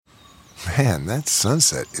Man, that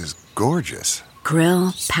sunset is gorgeous.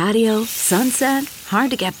 Grill, patio, sunset.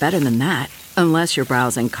 Hard to get better than that. Unless you're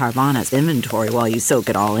browsing Carvana's inventory while you soak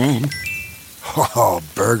it all in. Oh,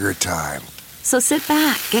 burger time. So sit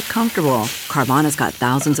back, get comfortable. Carvana's got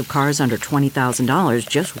thousands of cars under $20,000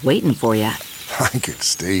 just waiting for you. I could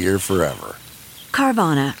stay here forever.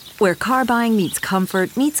 Carvana, where car buying meets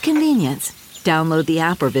comfort meets convenience. Download the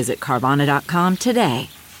app or visit Carvana.com today.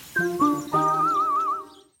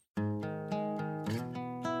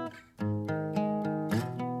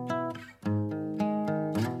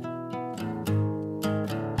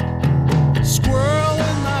 Squirrel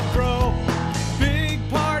in my fro, big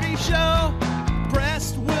party show.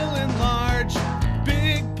 Breast will enlarge,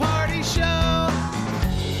 big party show.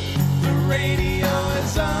 The radio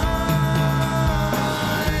is on.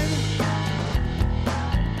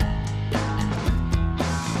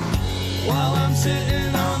 While I'm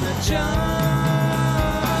sitting on the john.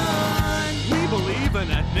 We believe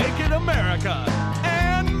in a naked America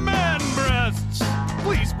and man breasts.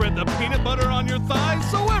 Please spread the peanut butter on your thighs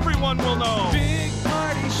so everyone will know. Big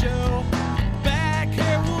party show. Back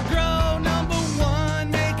hair will grow. Number one,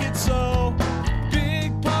 make it so.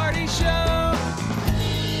 Big party show.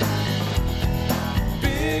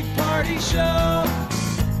 Big party show.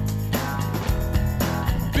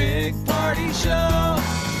 Big party show.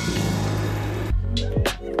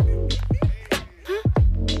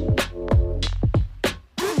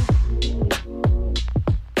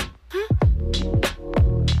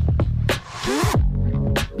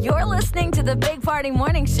 You're listening to the Big Party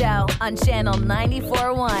Morning Show on Channel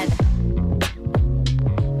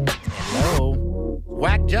 94.1. Hello.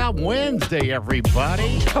 Whack Job Wednesday,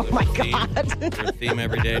 everybody. Oh, my God. Your theme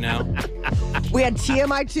every day now. We had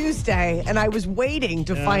TMI Tuesday, and I was waiting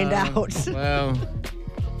to find out. Well,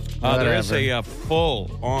 There is whatever. a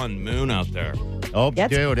full-on moon out there. Oh,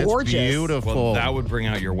 That's dude, it's gorgeous. beautiful. Well, that would bring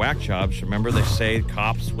out your whack jobs. Remember, they say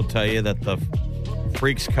cops will tell you that the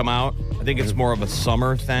freaks come out. I think it's more of a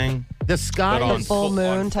summer thing. The sky But is full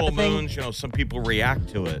moon on type full of thing? moons, some people react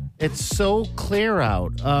to it. it's so clear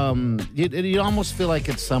out. You almost feel like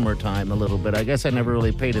it's summertime a little bit. I guess I never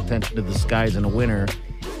really paid attention to the skies in the winter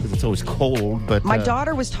because it's always cold. But My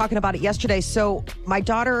daughter was talking about it yesterday. So my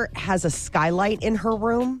daughter has a skylight in her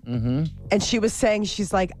room, and she was saying,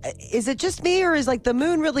 she's like, "Is it just me, or is like the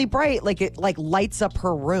moon really bright? Like it like lights up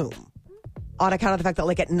her room on account of the fact that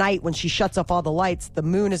like at night when she shuts off all the lights, the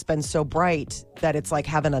moon has been so bright that it's like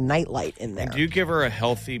having a night light in there." Do you give her a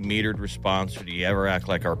healthy, metered response, or do you ever act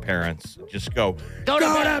like our parents? Just go go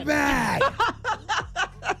to bed.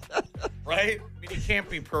 right? I mean, you can't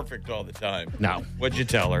be perfect all the time. No. What'd you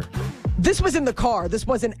tell her? This was in the car. This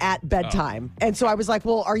wasn't at bedtime. And so I was like,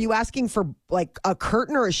 well, are you asking for like a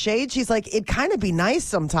curtain or a shade? She's like, it'd kind of be nice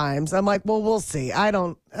sometimes. I'm like, well, we'll see. I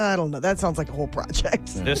don't know. That sounds like a whole project.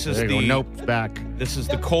 This is There you go. the Nope, back. This is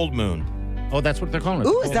the cold moon. Oh, that's what they're calling it.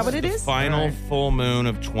 Ooh, is that what it The is? final full moon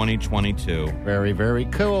of 2022. Very, very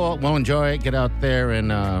cool. Well, enjoy it. Get out there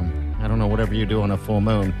and, I don't know, whatever you do on a full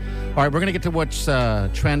moon. All right, we're going to get to what's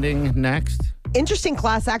trending next. Interesting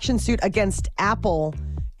class action suit against Apple.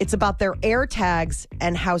 It's about their AirTags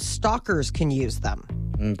and how stalkers can use them.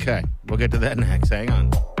 Okay, we'll get to that next. Hang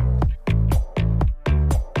on.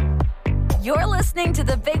 You're listening to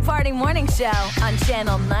the Big Party Morning Show on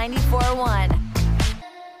Channel 94.1.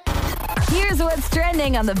 Here's what's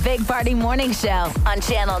trending on the Big Party Morning Show on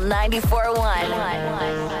Channel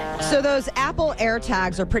 94.1. So those Apple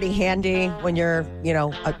AirTags are pretty handy when you're,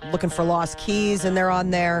 looking for lost keys and they're on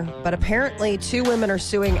there. But apparently 2 women are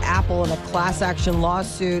suing Apple in a class action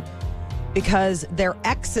lawsuit because their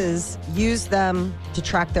exes use them to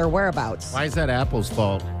track their whereabouts. Why is that Apple's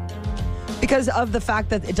fault? Because of the fact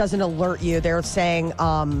that it doesn't alert you. They're saying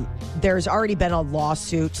there's already been a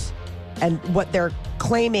lawsuit, and what they're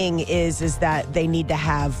claiming is that they need to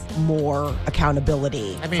have more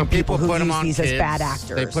accountability for people who put them use on these kids. as bad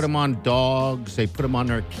actors. They put them on dogs. They put them on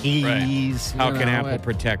their keys. How can Apple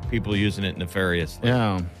protect people using it nefariously?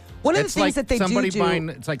 Yeah. One of the It's things like that they somebody do buying.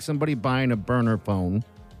 It's like somebody buying a burner phone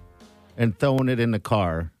and throwing it in the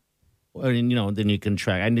car. And, then you can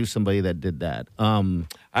track. I knew somebody that did that.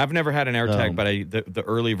 I've never had an AirTag, but the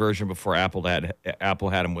early version before Apple had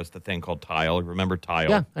them was the thing called Tile. Remember Tile?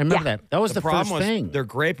 Yeah, I remember that. That was the problem first thing. They're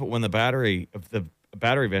great, but when the battery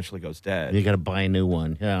eventually goes dead. You got to buy a new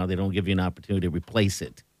one. Yeah, they don't give you an opportunity to replace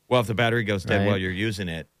it. Well, if the battery goes dead Right. while you're using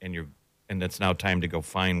it, and it's now time to go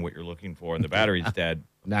find what you're looking for, and the battery's dead.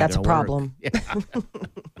 Not That's a gonna work. problem.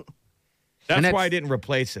 That's why I didn't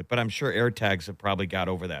replace it, but I'm sure AirTags have probably got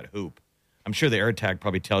over that hoop. I'm sure the AirTag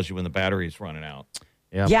probably tells you when the battery's running out.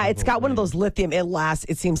 Yeah, it's got one of probably. those lithium.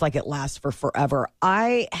 It seems like it lasts for forever.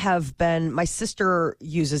 My sister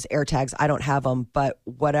uses AirTags. I don't have them, but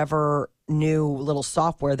whatever new little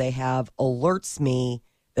software they have alerts me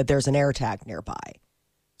that there's an AirTag nearby.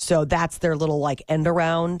 So that's their little like end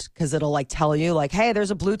around because it'll like tell you like, hey, there's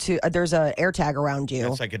a Bluetooth, there's a AirTag around you.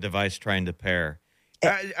 It's like a device trying to pair.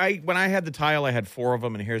 When I had the Tile, I had 4 of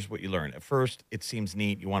them, and here's what you learn. At first, it seems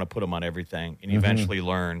neat. You want to put them on everything, and you eventually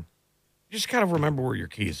learn. You just kind of remember where your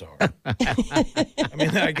keys are. I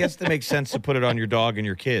mean, I guess it makes sense to put it on your dog and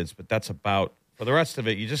your kids, but that's about. For the rest of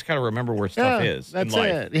it, you just kind of remember where stuff is that's in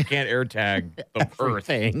life. it. You can't AirTag the Earth.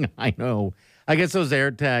 Everything. I know. I guess those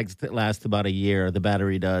AirTags that last about a year. The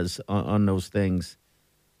battery does on those things.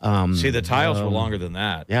 See, the Tiles were longer than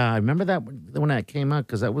that. Yeah, I remember that when that came out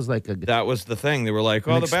because that was like That was the thing. They were like,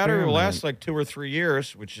 "Oh, An the battery will last experiment. like 2 or 3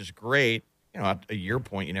 years," which is great. You know, at a year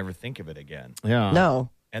point, you never think of it again. yeah. No.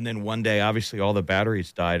 And then one day, obviously, all the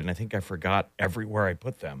batteries died, and I think I forgot everywhere I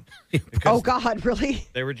put them. Oh, Because God, really?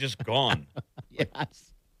 they were just gone.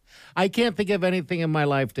 Yes. I can't think of anything in my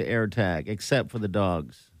life to AirTag except for the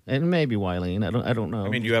dogs. And maybe Wileen. I don't know. I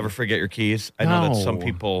mean, do you ever forget your keys? I know that some No,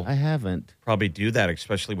 people I haven't. probably do that,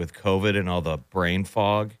 especially with COVID and all the brain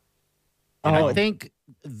fog. I think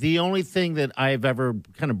the only thing that I've ever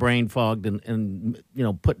kind of brain fogged and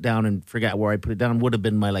put down and forgot where I put it down would have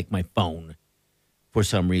been my phone for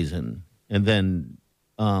some reason. And then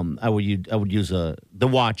I would use the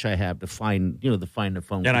watch I have to find the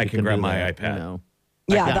phone. And I You can grab do my that, iPad.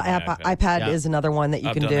 Yeah, got the my iPad. iPad Yeah. is another one that you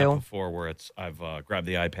I've can done that do. before where I've grabbed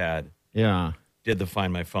the iPad, Yeah. did the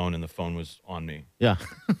Find My Phone, and the phone was on me. Yeah.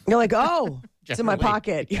 You're like, oh, it's in my Generally.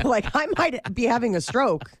 pocket. You're like, I might be having a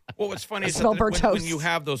stroke. Well, what's funny I is smell that burnt when toast. you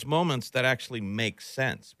have those moments that actually make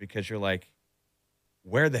sense because you're like,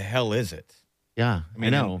 where the hell is it? Yeah. I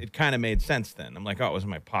know. It kind of made sense then. I'm like, oh, it was in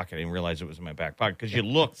my pocket. I didn't realize it was in my back pocket because you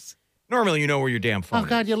look. Normally, you know where your damn phone Oh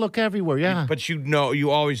God, is. you look everywhere. Yeah. But you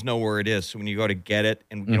always know where it is. So when you go to get it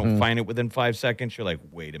and you don't find it within 5 seconds, you're like,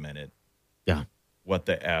 wait a minute. Yeah. What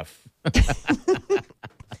the F?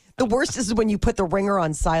 The worst is when you put the ringer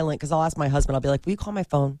on silent because I'll ask my husband, I'll be like, will you call my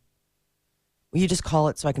phone? Will you just call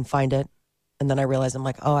it so I can find it? And then I realize I'm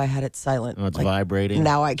like, oh, I had it silent. Oh, it's Like, vibrating.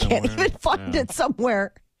 Now I can't somewhere. even find it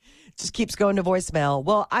somewhere. It just keeps going to voicemail.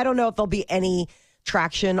 Well, I don't know if there'll be any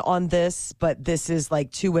traction on this, but this is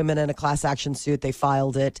like 2 women in a class action suit. They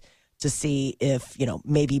filed it to see if,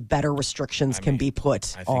 maybe better restrictions can be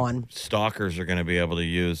put I think on. stalkers are going to be able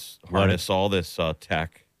to harness all this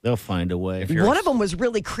tech. They'll find a way. you're- One of them was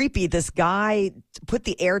really creepy. This guy put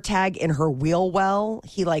the AirTag in her wheel well.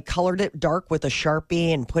 He colored it dark with a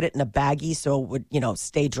Sharpie and put it in a baggie so it would,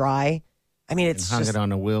 stay dry. I mean, it's Hung just it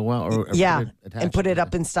on a wheel well, or yeah, attached and put it to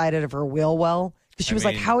up inside of her wheel well. Because she was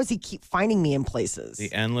like, mean, "How does he keep finding me in places?"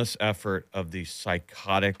 The endless effort of the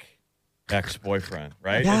psychotic ex-boyfriend,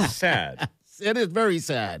 right? Yeah. It's sad. It is very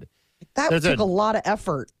sad. that there's took a- a lot of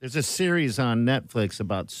effort. There's a series on Netflix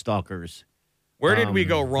about stalkers. Where did we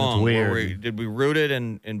go wrong? weird. Did we root it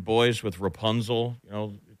in boys with Rapunzel?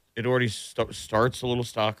 It already starts a little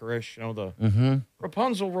stalkerish.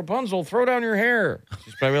 Rapunzel, throw down your hair.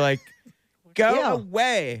 She's probably like, go Ew.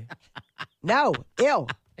 away. No, ew.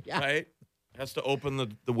 Right? Has to open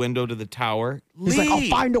the window to the tower. He's like, "I'll Leave.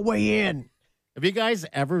 find a way in." Have you guys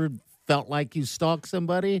ever felt like you stalked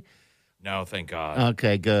somebody? No, thank God.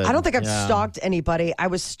 Okay, good. I don't think I've Yeah. stalked anybody. I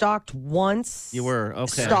was stalked once. You were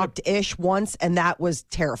okay. Stalked-ish once, and that was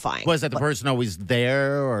terrifying. Was that the person always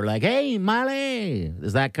there, or like, hey, Molly?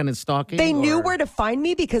 Is that kind of stalking? They knew or- where to find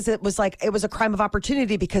me because it was a crime of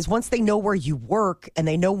opportunity because once they know where you work and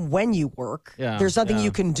they know when you work, Yeah, there's nothing yeah.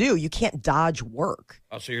 you can do. You can't dodge work.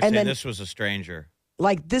 Oh, so you're and saying then- this was a stranger?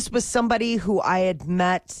 Like this was somebody who I had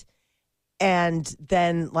met and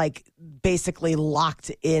then basically locked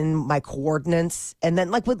in my coordinates and then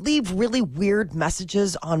would leave really weird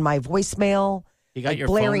messages on my voicemail. You got your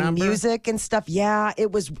blaring phone number? music and stuff. Yeah,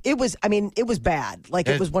 it was I mean, it was bad.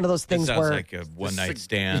 It was one of those It things sounds where like a one-night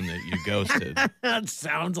stand that you ghosted. That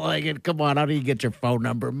sounds like it. Come on, how do you get your phone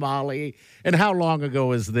number, Molly? And how long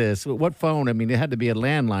ago is this? What phone? I mean, it had to be a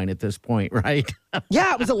landline at this point, right?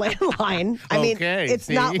 yeah, it was a landline. I mean, Okay, it's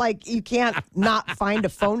see? not like you can't not find a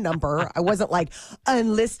phone number. I wasn't like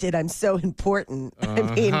unlisted. I'm so important. I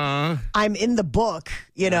mean, I'm in the book,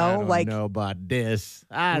 I don't know about this.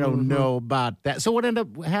 I don't know about that. So what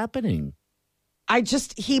ended up happening?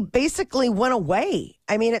 he basically went away.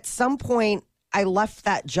 I mean, at some point, I left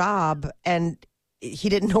that job and he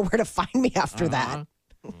didn't know where to find me after that.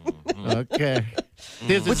 Okay.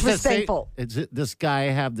 Does Which it was say- thankful. Does this guy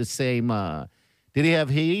have the same? Did he have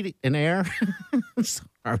heat and air?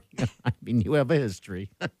 Sorry, I mean you have a history.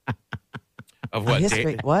 Of what?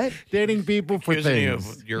 History. What? Dating people for Accusing you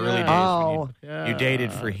things. of your early days. Oh. When you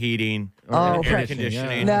dated for heating, Oh, air right.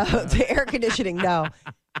 conditioning. No, the air conditioning. No.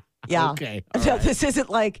 Yeah. Okay. No, this isn't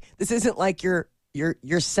like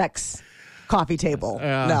your sex coffee table.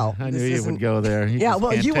 No, I knew this you isn't- would go there. You Yeah, just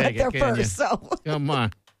well, can't you went take it, there can you? first, so Come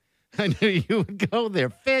on. I knew you would go there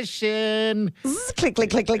fishing. click, click,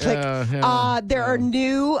 click, click, click. Yeah. There are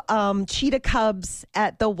new cheetah cubs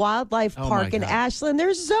at the wildlife Oh, park my in God. Ashland.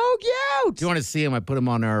 They're so cute. If you want to see them, I put them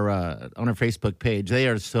on our Facebook page. They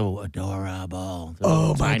are so adorable. They're Oh,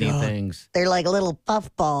 little my tiny God. things. They're like little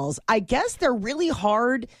puffballs. I guess they're really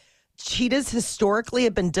hard. Cheetahs historically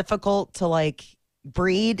have been difficult to like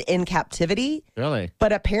breed in captivity. Really?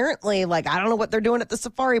 But apparently, like, I don't know what they're doing at the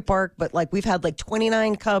safari park, but like we've had like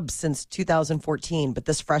 29 cubs since 2014. But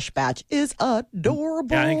this fresh batch is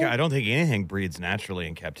adorable. Yeah, I don't think anything breeds naturally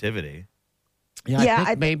in captivity. Yeah, Yeah, I think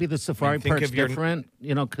I- maybe the safari think park's of your- different,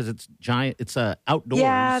 because it's giant. It's outdoors.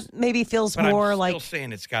 Yeah, maybe feels But more I'm like still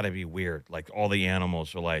saying it's got to be weird. Like all the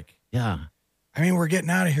animals are like, Yeah. I mean, we're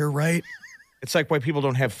getting out of here, right? It's like why people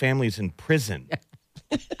don't have families in prison.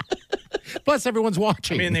 Plus, everyone's I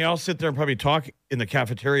watching. mean, they all sit there and probably talk in the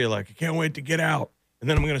cafeteria like, I can't wait to get out. And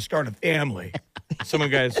then I'm going to start a family. Some of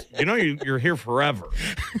the guys, you're here forever.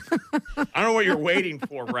 I don't know what you're waiting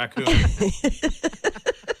for, raccoon.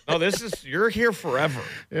 No, you're here forever.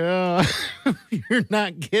 Yeah. You're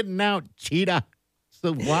not getting out, cheetah.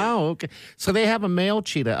 So, wow. Okay. So they have a male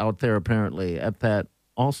cheetah out there apparently at that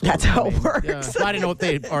also. That's how it Yeah. works. I didn't know if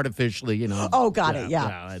they artificially, Oh, got it, yeah.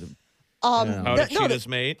 I don't- How no, do cheetahs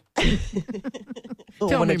mate?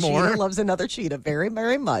 Tell when me a cheetah more. loves another cheetah very,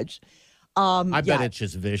 very much. I bet yeah. it's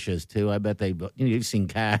just vicious too. I bet you've seen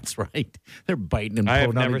cats, right? They're biting and I have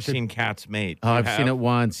pulling on never each other. seen cats mate. Oh, You I've seen have? it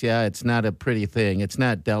once. Yeah, it's not a pretty thing. It's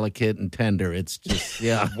not delicate and tender. It's just,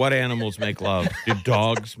 yeah. What animals make love? Do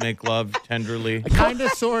dogs make love tenderly? Kind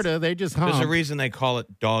of, sort of. They just hump. There's a reason they call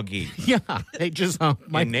it dog eat Yeah, they just hump.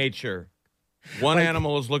 in nature. One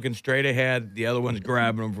animal is looking straight ahead. The other one's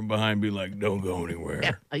grabbing them from behind, being like, don't go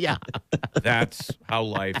anywhere. Yeah. That's how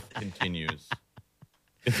life continues.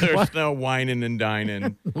 There's no whining and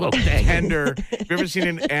dining. Tender. Have you ever seen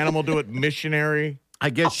an animal do it missionary?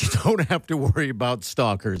 I guess you don't have to worry about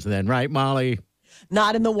stalkers then, right, Molly?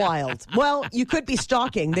 Not in the wild. Well, you could be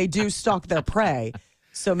stalking. They do stalk their prey.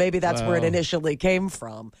 So maybe that's where it initially came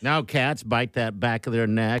from. Now cats bite that back of their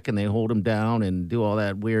neck and they hold them down and do all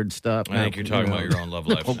that weird stuff. I think you're talking about your own love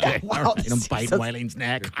life. Okay. Now. Wow, All right, this bite is Wileen's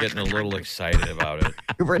neck. You're getting a little excited about it.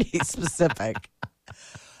 pretty specific.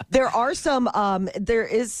 There are some, there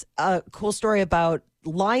is a cool story about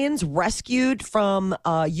lions rescued from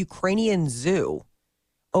a Ukrainian zoo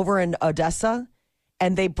over in Odessa,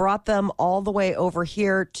 and they brought them all the way over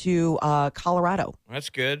here to Colorado That's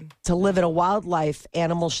good. to live in a wildlife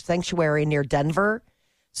animal sanctuary near Denver.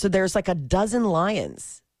 So there's like a dozen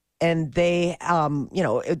lions, and they,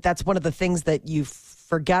 that's one of the things that you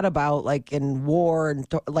forget about, like in war and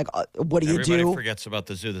what do you Everybody do? forgets about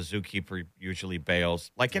the zoo. The zookeeper usually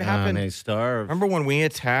bails. Like it And happened. they starve. Remember when we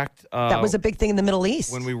attacked? That was a big thing in the Middle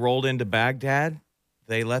East. when we rolled into Baghdad.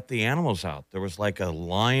 They let the animals out. There was like a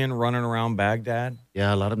lion running around Baghdad.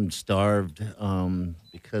 Yeah, a lot of them starved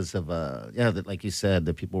because of, like you said,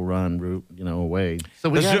 the people run away. So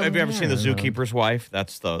we got Have you ever seen The yeah. Zookeeper's Wife?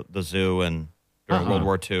 That's the zoo and during World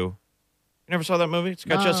War II. You never saw that movie? It's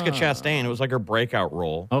got Jessica Chastain. It was like her breakout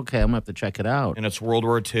role. Okay, I'm going to have to check it out. And it's World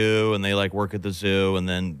War II, and they like work at the zoo, and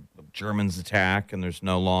then Germans attack, and there's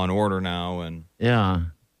no law and order now, and Yeah.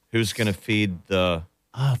 who's going to feed the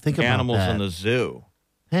Oh, think about animals that. in the zoo?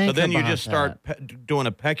 Think So then you about just start doing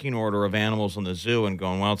a pecking order of animals in the zoo and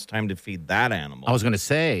going, well, it's time to feed that animal I was going to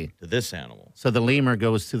say, to this animal. so the lemur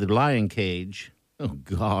goes to the lion cage. Oh,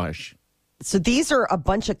 gosh. So these are a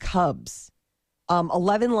bunch of cubs.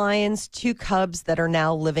 11 lions, 2 cubs that are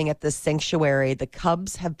now living at this sanctuary. The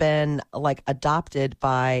cubs have been like adopted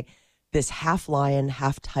by this half lion,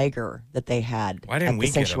 half tiger that they had Why didn't at we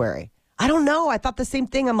the get 'em? sanctuary. I don't know. I thought the same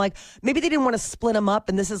thing. I'm like, maybe they didn't want to split them up,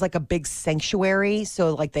 and this is like a big sanctuary,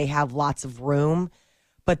 so like they have lots of room.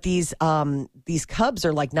 But these cubs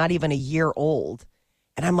are like not even a year old,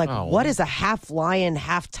 and I'm like, Oh. what does a half lion,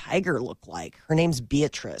 half tiger look like? Her name's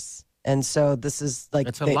Beatrice, and so this is like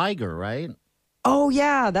It's a liger, right? Oh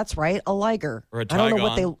yeah, that's right, a liger. Or a I don't know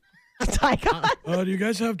what tigon. they tigon. Do you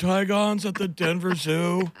guys have tigons at the Denver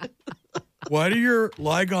Zoo? Why do your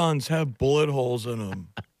ligons have bullet holes in them?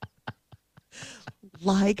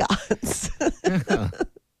 Ligons.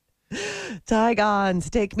 Tigons,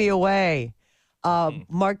 take me away.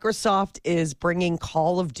 Microsoft is bringing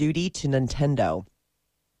Call of Duty to Nintendo.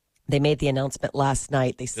 They made the announcement last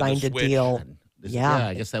night. They signed a Switch. deal. Yeah.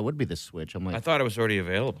 I guess that would be the Switch. I'm like, I thought it was already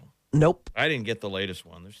available. Nope. I didn't get the latest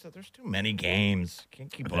one. There's too many games.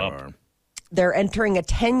 Can't keep up. They're entering a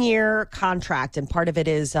 10-year contract, and part of it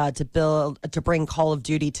is to bring Call of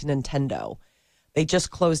Duty to Nintendo. They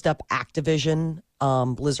just closed up Activision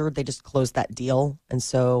Blizzard. They just closed that deal, and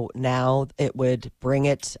so now it would bring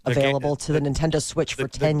it available to the Nintendo Switch for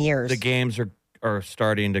 10 years. The games are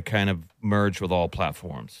starting to kind of merge with all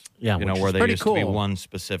platforms. Yeah, you know, which where is they pretty used to be cool. one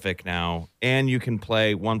specific now, and you can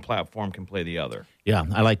play one platform can play the other. yeah,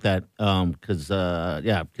 I like that because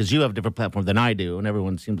you have a different platform than I do, and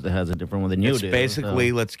everyone seems to has a different one than you It's do. basically,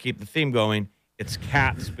 so. let's keep the theme going. It's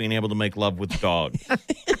cats being able to make love with dogs.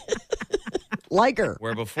 Liger.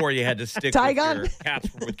 Where before you had to stick with Tygon? your cats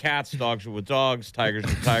were with cats, dogs were with dogs, tigers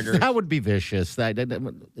with tigers. That would be vicious. The Why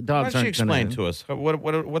dogs don't you aren't explain gonna, to us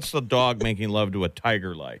what's the dog making love to a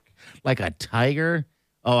tiger like? like a tiger.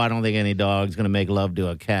 Oh, I don't think any dog's going to make love to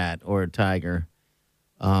a cat or a tiger.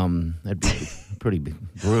 That'd be pretty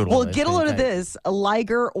brutal. Well, I get a think. load of this: a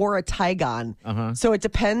liger or a Tygon. So it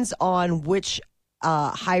depends on which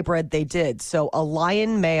hybrid they did. So a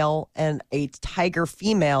lion male and a tiger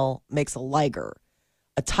female makes a liger.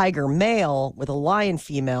 A tiger male with a lion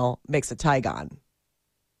female makes a Tygon.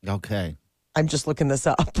 Okay. I'm just looking this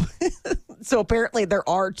up. So apparently there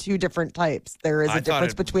are two different types. There is I a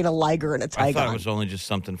difference thought between a liger and a Tygon. I thought it was only just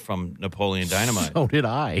something from Napoleon Dynamite. So did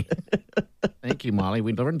I. Thank you, Molly.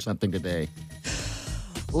 We learned something today.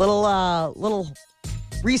 Little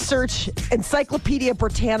research, Encyclopedia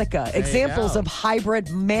Britannica, examples go. of hybrid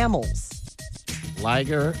mammals.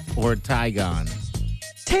 Liger or Tygon?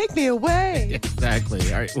 Take me away. Exactly.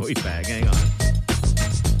 All right, we'll be back. Hang on.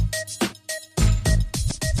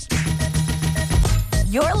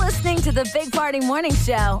 You're listening to the Big Party Morning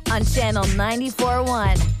Show on Channel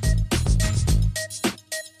 94.1.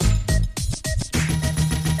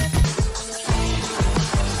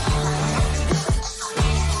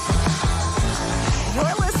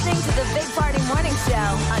 You're listening to the Big Party Morning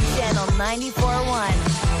Show on Channel 94.1.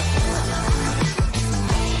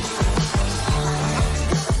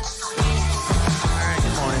 All right,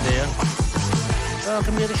 good morning, dear.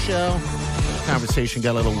 Welcome to the show. Conversation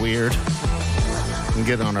got a little weird. We can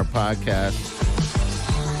get on our podcast.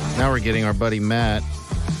 Now we're getting our buddy Matt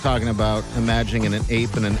talking about imagining an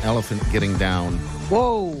ape and an elephant getting down.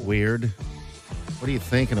 Whoa. Weird. What are you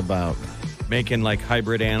thinking about? Making like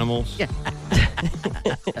hybrid animals. Yeah.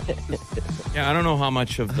 Yeah, I don't know how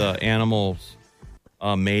much of the animals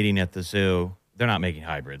mating at the zoo, they're not making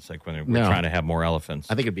hybrids, like when we're No. trying to have more elephants.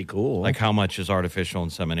 I think it'd be cool. Like how much is artificial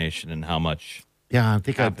insemination and how much yeah, I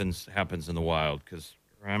think happens in the wild. Because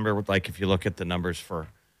remember, like if you look at the numbers for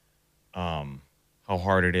how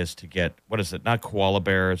hard it is to get, what is it? Not koala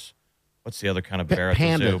bears. What's the other kind of bear at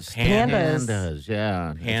the zoo? pandas. Pandas. Pandas,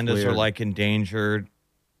 yeah. That's Pandas are weird. like endangered.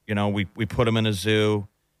 You know, we put them in a zoo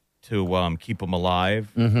to keep them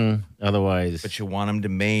alive, Otherwise. but you want them to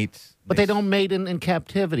mate. But they don't mate in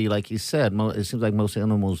captivity, like you said. It seems like most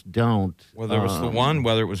animals don't. Well, there was the one,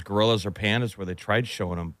 whether it was gorillas or pandas, where they tried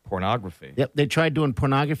showing them pornography. Yep, they tried doing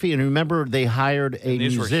pornography, and remember, they hired a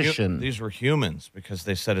These musician. these were humans because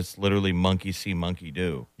they said it's literally monkey see, monkey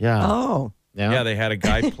do. yeah. Oh. Yeah, they had a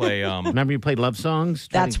guy play. Remember you played love songs?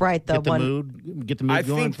 Try That's to right, the Get the one- mood, get the mood I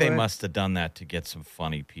going think for they it. must have done that to get some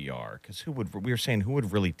funny PR. Because we were saying, who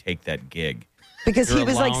would really take that gig? Because You're he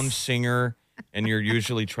was a like, lounge singer, and you're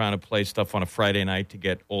usually trying to play stuff on a Friday night to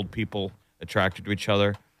get old people attracted to each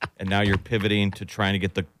other, and now you're pivoting to trying to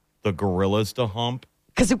get the gorillas to hump.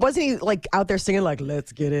 because it wasn't he like out there singing like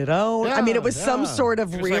 "Let's get it on." I mean, it was some sort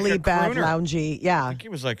of It was like really a bad crooner. loungy. I Yeah. think he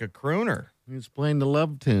was like a crooner. He was playing the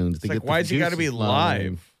love tunes. To It's get like, the why's he got to be juices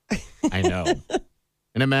flowing. live? I know.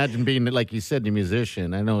 And imagine being, like you said, the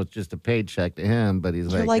musician. I know it's just a paycheck to him, but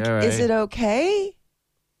he's You're like, all right. is it okay?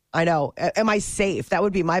 I know. Am I safe? That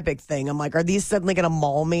would be my big thing. I'm like, are these suddenly going to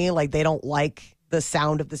maul me? Like they don't like the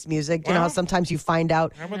sound of this music. You know how Well, sometimes you find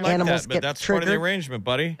out I would like animals that, but get that's part of the triggered. arrangement,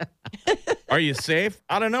 buddy. Are you safe?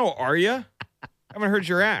 I don't know. Are you? I haven't heard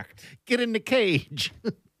your act. Get in the cage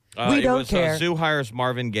We it don't was, care. Zoo hires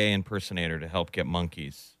Marvin Gaye impersonator to help get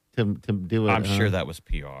monkeys. to do it. I'm sure that was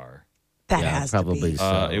PR. That Yeah, has probably to be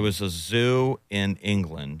so. It was a zoo in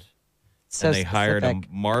England, so and they hired a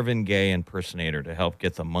specific. Marvin Gaye impersonator to help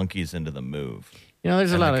get the monkeys into the move.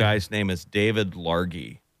 There's a And lot the of guy's name is David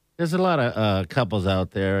Largy. there's a lot of couples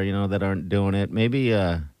out there, that aren't doing it. Maybe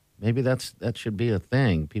that should be a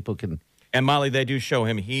thing. People can. And Molly, they do show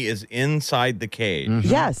him. He is inside the cage.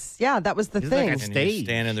 Yes, yeah, that was the He's like thing. a And Stage. he's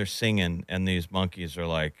standing there singing, and these monkeys are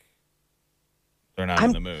like, they're not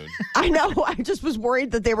in the mood. I know. I just was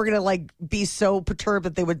worried that they were going to like be so perturbed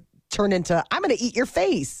that they would turn into, I'm going to eat your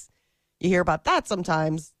face. You hear about that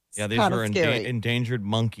sometimes. Yeah, It's these kinda are scary. endangered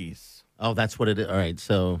monkeys. Oh, that's what it is. All right.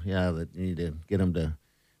 So, yeah, that you need to get them to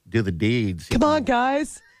do the deeds. Come on,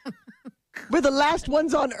 guys. We're the last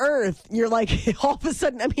ones on Earth. You're like, all of a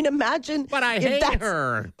sudden, I mean, imagine. But I if hate that's-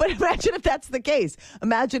 her. But imagine if that's the case.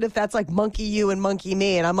 Imagine if that's like monkey you and monkey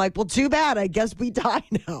me. And I'm like, well, too bad. I guess we die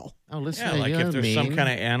now. Oh, listen, Yeah, like you're if there's some mean. kind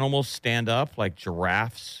of animals stand up, like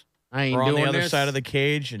giraffes, I ain't are on the doing other this. side of the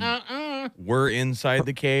cage, and we're inside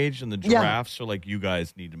the cage, and the Yeah. giraffes are like, you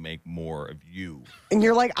guys need to make more of you. And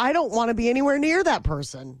you're like, I don't want to be anywhere near that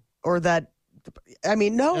person or that. I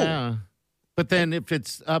mean, no. Yeah. But then if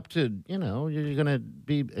it's up to, you're going to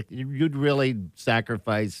be, you'd really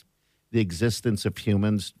sacrifice the existence of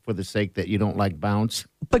humans for the sake that you don't like bounce.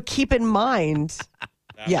 But keep in mind,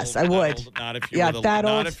 That Yes, old- I that would. old- not if you Yeah, were the, that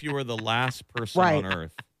not old- if you were the last person Right. on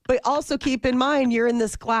Earth. but also keep in mind, you're in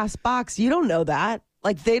this glass box. You don't know that.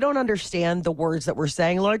 Like, they don't understand the words that we're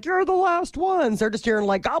saying. Like, you're the last ones. They're just hearing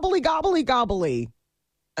like gobbly, gobbly, gobbly.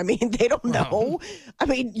 I mean, they don't know. I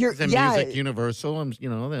mean, you're, Is music universal?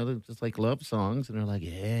 They're just like love songs, and they're like,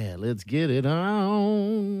 yeah, let's get it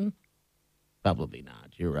on. Probably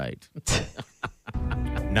not. You're right.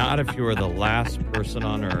 Not if you were the last person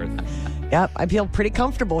on Earth. Yep, I feel pretty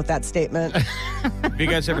comfortable with that statement. Have you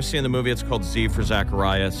guys ever seen the movie? It's called Z for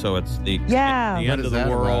Zachariah. So it's the Yeah. the What end is of the that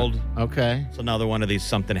about? world. Okay. It's another one of these.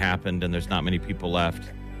 Something happened, and there's not many people left.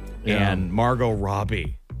 Yeah. And Margot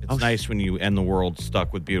Robbie. It's Oh, nice when you end the world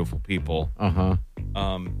stuck with beautiful people. Uh-huh.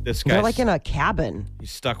 This They're guy's like in a cabin.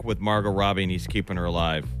 he's stuck with Margot Robbie, and he's keeping her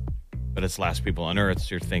alive. But it's last people on Earth. So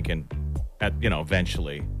you're thinking,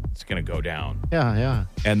 eventually it's going to go down. Yeah, yeah.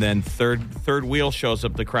 And then third wheel shows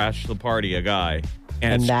up to crash the party, a guy,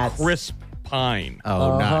 and And it's that's- Crisp Pine.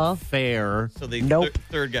 Oh, Uh-huh. not fair. So the Nope.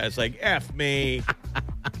 third guy's like, F me.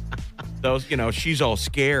 Those, she's all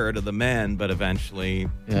scared of the men, but eventually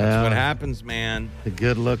Yeah. that's what happens, man. The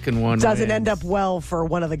good-looking one Doesn't wins. end up well for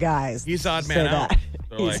one of the guys. He's odd Say man out. that.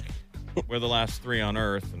 They're He's- like, we're the last three on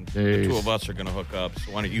Earth, and the Jeez. two of us are going to hook up.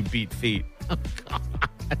 So why don't you beat feet?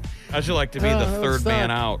 How'd you like to be the that would third man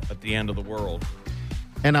suck. out at the end of the world?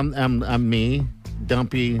 And I'm me,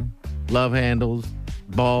 dumpy, love handles,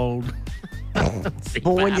 bald. But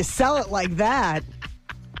when you sell it like that,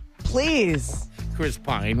 please, Chris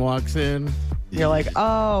Pine walks in. you're like,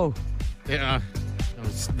 oh. Yeah. I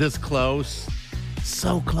was this close.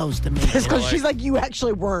 So close to me. It's because like- she's like, you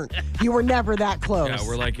actually weren't. You were never that close. Yeah,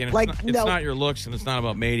 we're like, it's, like, not, no. it's not your looks, and it's not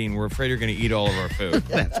about mating. We're afraid you're going to eat all of our food.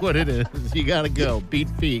 That's what it is. You got to go. Beat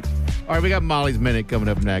feet. All right, we got Molly's Minute coming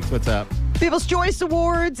up next. What's up? People's Choice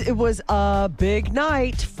Awards. It was a big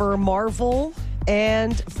night for Marvel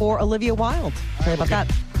and for Olivia Wilde. Sorry about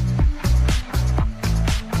that.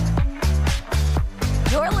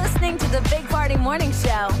 You're listening to the Big Party Morning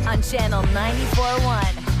Show on Channel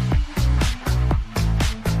 94.1.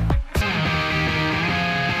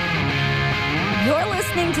 You're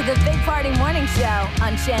listening to the Big Party Morning Show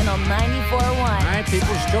on Channel 94.1. All right,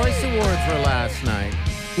 People's Choice Award for last night.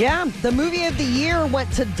 Yeah, the movie of the year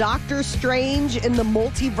went to Doctor Strange in the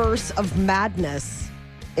Multiverse of Madness.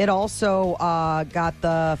 It also got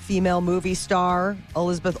the female movie star,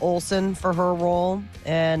 Elizabeth Olsen, for her role.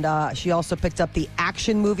 And she also picked up the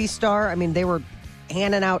action movie star. I mean, they were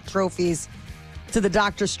handing out trophies to the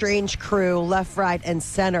Doctor Strange crew, left, right, and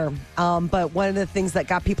center. But one of the things that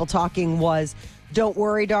got people talking was, don't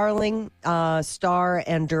worry, darling. Star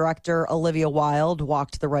and director Olivia Wilde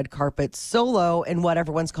walked the red carpet solo in what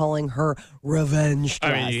everyone's calling her revenge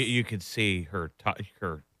dress. I mean, you could see her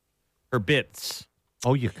bits.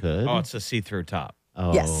 Oh, you could? Oh, it's a see-through top.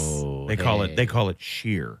 Oh, Yes. They call it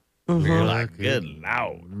sheer. You're like, good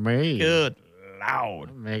loud. Me. Good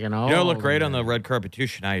loud. Making all You know, look great of on the them. red carpet too,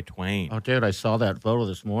 Shania Twain. Oh, dude, I saw that photo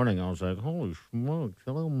this morning. I was like, holy smokes.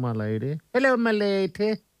 Hello, my lady. Hello, my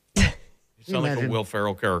lady. You sound like a imagine? Will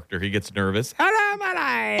Ferrell character. He gets nervous. Hello, my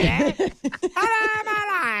lady. Hello,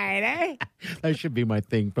 my lady. That should be my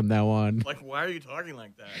thing from now on. Like, why are you talking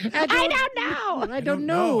like that? I don't know. I don't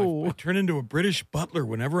know. I turn into a British butler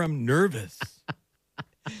whenever I'm nervous.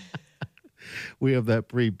 We have that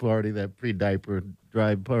pre-party, that pre-diaper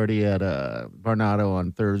drive party at Barnado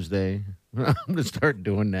on Thursday. I'm going to start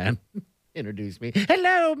doing that. Introduce me.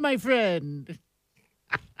 Hello, my friend.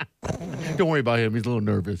 Don't worry about him. He's a little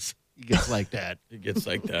nervous. He gets like that. It gets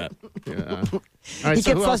like that. Yeah. All right, He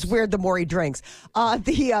so gets who less else? weird the more he drinks.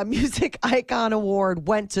 The Music Icon Award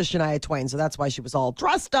went to Shania Twain, so that's why she was all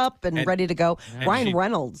dressed up and ready to go. and Ryan she-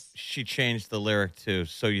 Reynolds. She changed the lyric to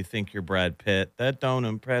 "So you think you're Brad Pitt? That don't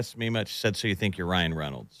impress me much." She said, "So you think you're Ryan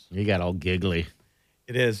Reynolds?" He got all giggly.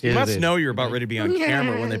 It is. You It must is. know you're about ready to be on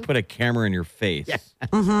camera when they put a camera in your face.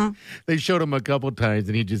 They showed him a couple times,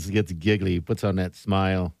 and he just gets giggly. He puts on that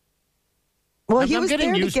smile. Well, I'm he was getting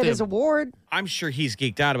there to used get to his it. award. I'm sure he's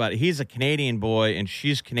geeked out about it. He's a Canadian boy, and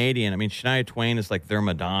she's Canadian. I mean, Shania Twain is like their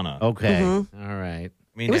Madonna. Okay. All right.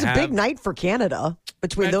 I mean, It was to a big have- night for Canada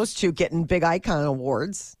between Right. those two getting big icon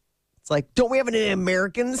awards. It's like, don't we have any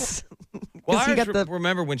Americans? Well, 'Cause I he got the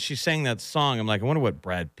remember when she sang that song. I'm like, I wonder what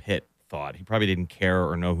Brad Pitt thought. He probably didn't care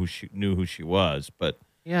or knew who she was. But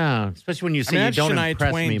Yeah, especially when you I say mean, you that's don't Shania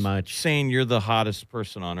impress Twain me much. saying you're the hottest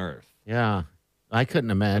person on earth. Yeah, I couldn't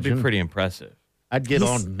That'd imagine. be pretty impressive. I'd get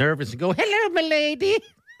all nervous and go, "Hello, my lady."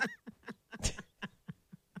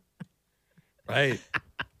 Right.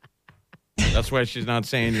 That's why she's not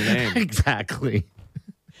saying your name. Exactly.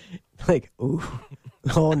 like, ooh,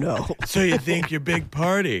 oh no. So you think your big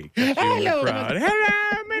party? Hello, crowd.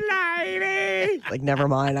 Hello, my lady. Like, never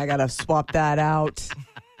mind. I gotta swap that out.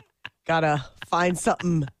 Gotta find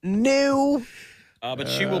something new. But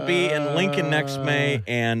she will be in Lincoln next May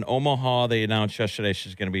and Omaha. They announced yesterday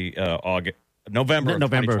she's going to be November of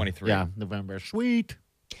 2023. Yeah, November. Sweet.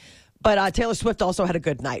 But Taylor Swift also had a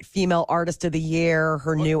good night. Female Artist of the Year,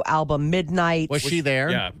 her new album Midnight. Was she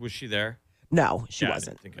there? Yeah, was she there? No, she Yeah,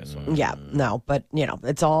 wasn't. I didn't think I saw her. Yeah, no, but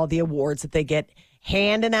it's all the awards that they get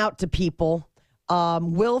handing out to people.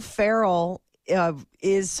 Will Ferrell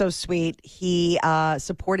is so sweet. He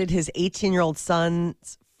supported his 18-year-old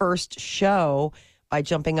son's first show by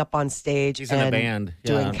jumping up on stage He's in a and band,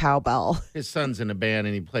 doing yeah. cowbell. His son's in a band,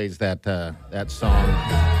 and he plays that song.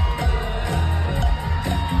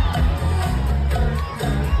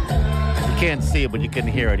 You can't see it, but you can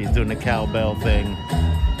hear it. He's doing the cowbell thing.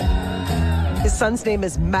 His son's name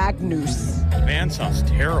is Magnus. The band sounds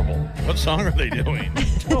terrible. What song are they doing?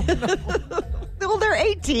 Well, they're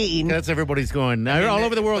 18. That's everybody's going. All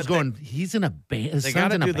over the world's going. He's in a band. His They son's got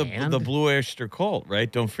to in a do band. the Blue Oyster Cult,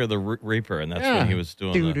 right? Don't Fear the Reaper, and that's Yeah. when he was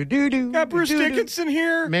doing Do the... do do do. Got Bruce Dickinson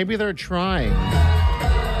here. Maybe they're trying.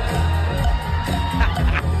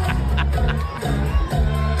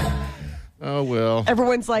 Oh, well.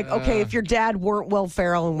 Everyone's like, okay, if your dad weren't Will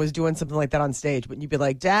Ferrell and was doing something like that on stage, wouldn't you be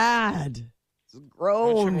like, Dad, it's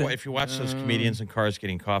grown? If you watch those comedians in cars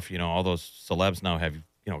getting coffee, all those celebs now have,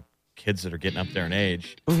 kids that are getting up there in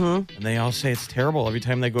age. Mm-hmm. And they all say it's terrible. Every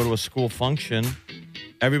time they go to a school function,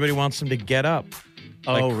 everybody wants them to get up.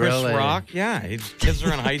 Like Oh, Chris really? Rock, yeah. His kids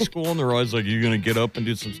are in high school, and they're always like, "You going to get up and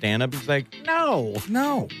do some stand-up?" He's like, No.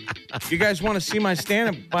 "No. You guys want to see my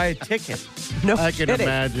stand-up? Buy a ticket." No I can kidding.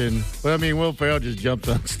 imagine. But I mean, Will Ferrell just jumps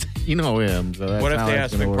on stage. You know him. So that's What if how they that's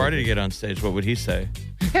asked gonna Big work. Party to get on stage? What would he say?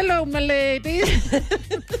 Hello, my lady.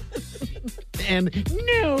 And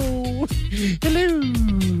no. Hello.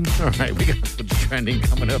 All right, we got what's trending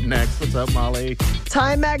coming up next. What's up, Molly?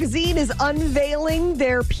 Time Magazine is unveiling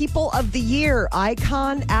their People of the Year,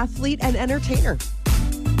 icon, athlete, and entertainer.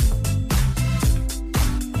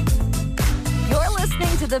 You're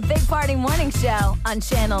listening to the Big Party Morning Show on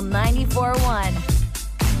Channel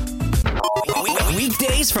 94.1.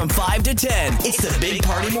 Weekdays from 5 to 10. It's the Big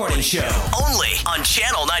Party Morning Show. Only on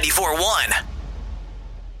Channel 94.1.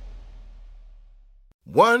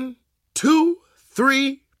 1, 2,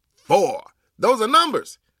 3, 4. Those are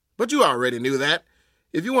numbers. But you already knew that.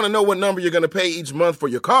 If you want to know what number you're going to pay each month for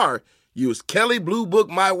your car, use Kelley Blue Book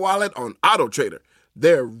My Wallet on AutoTrader.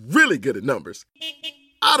 They're really good at numbers.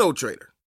 AutoTrader.